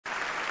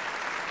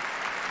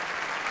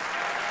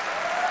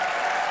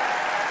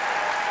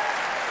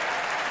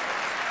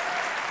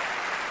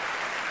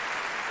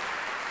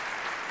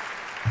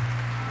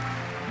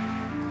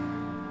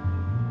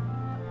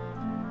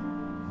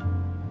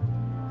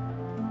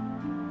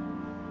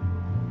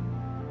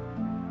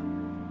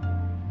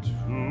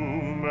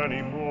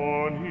many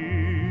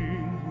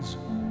mornings,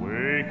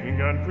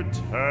 waking and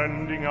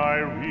pretending I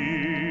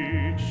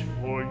reach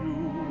for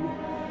you.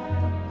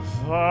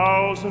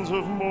 Thousands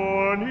of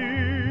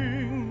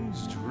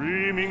mornings,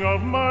 dreaming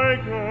of my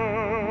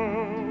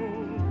girl.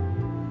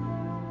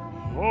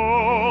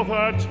 All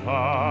that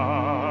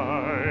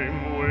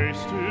time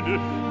wasted,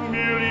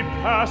 merely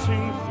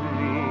passing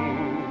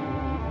through.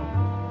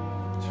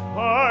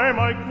 Time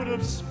I could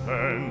have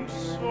spent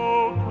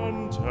so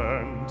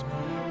content,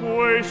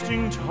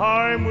 wasting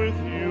time with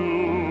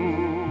you.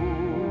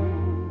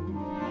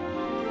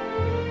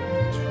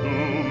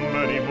 Too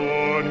many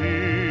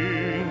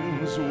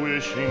mornings,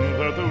 wishing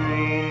that the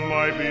room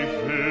might be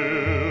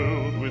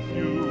filled with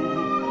you.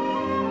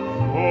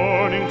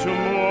 Morning to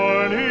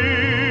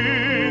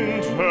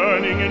morning,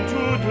 turning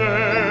into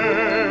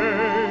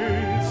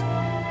days.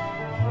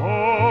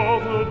 All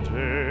the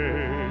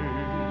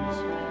days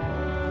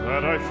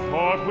that I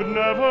thought would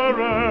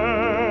never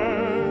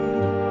end.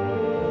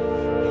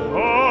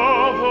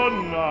 All the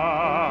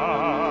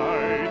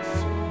nights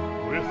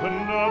with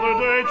another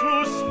day to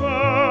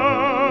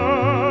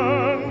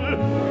spend.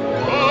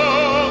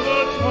 All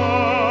the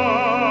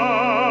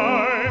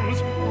times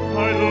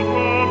I'd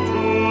love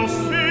to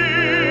see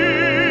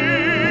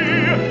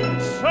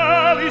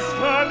Sally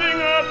standing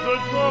at the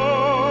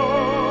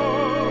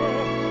door,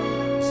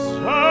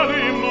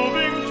 Sally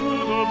moving to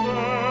the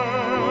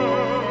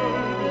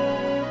bed,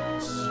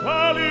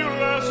 Sally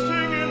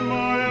resting in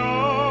my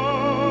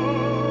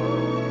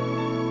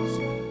arms,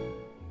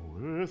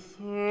 with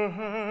her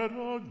head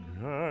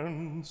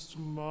against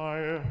my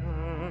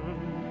head.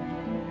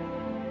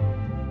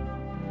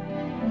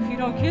 If you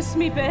don't kiss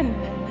me, Ben,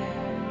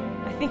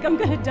 I think I'm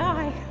gonna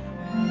die.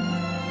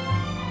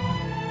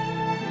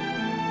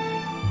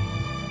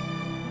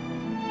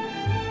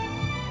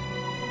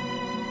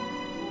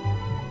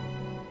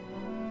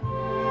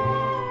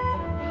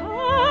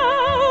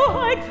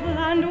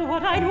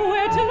 What I'd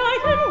wear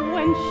tonight, and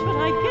when should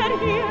I get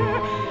here?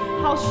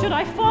 How should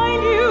I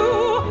find you?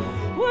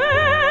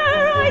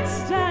 Where I'd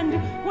stand,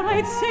 what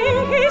I'd say in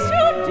case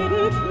you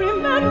didn't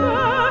remember.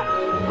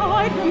 How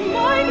I'd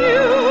remind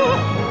you,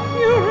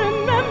 you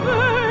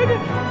remembered,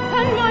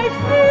 and my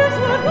fears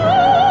were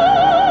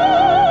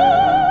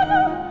gone.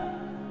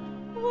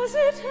 Was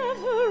it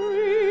ever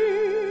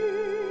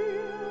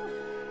real?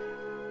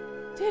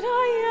 Did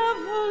I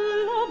ever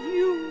love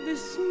you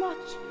this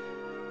much?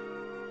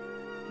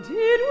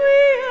 Did we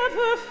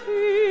ever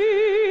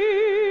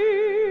feel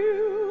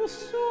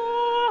so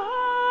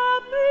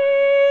happy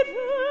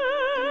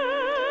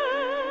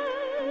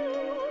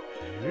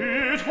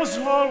then? It was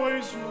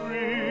always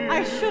real. I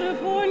should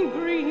have worn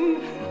green.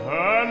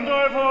 And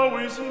I've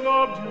always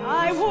loved you.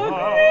 I wore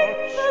green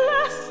the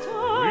last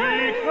time.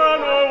 We can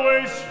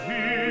always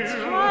feel the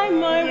time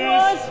I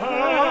was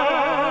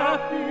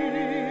happy.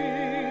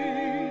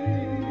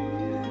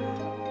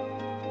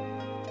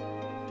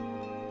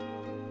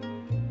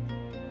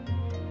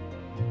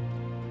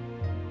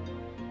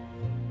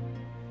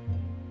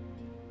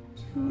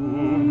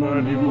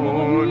 Many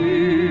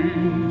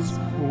mornings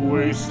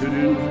wasted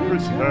in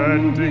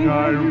pretending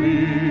I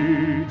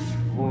reach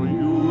for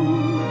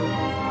you.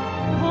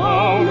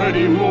 How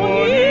many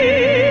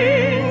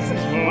mornings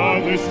are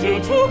there still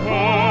to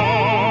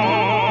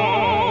come?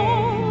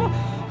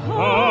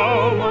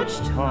 How much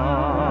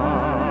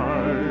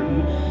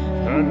time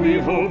can we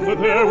hope that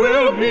there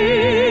will be?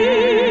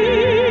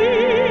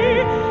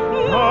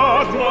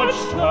 Not much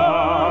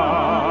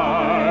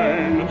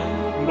time,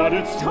 but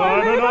it's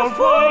time enough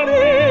for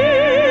me.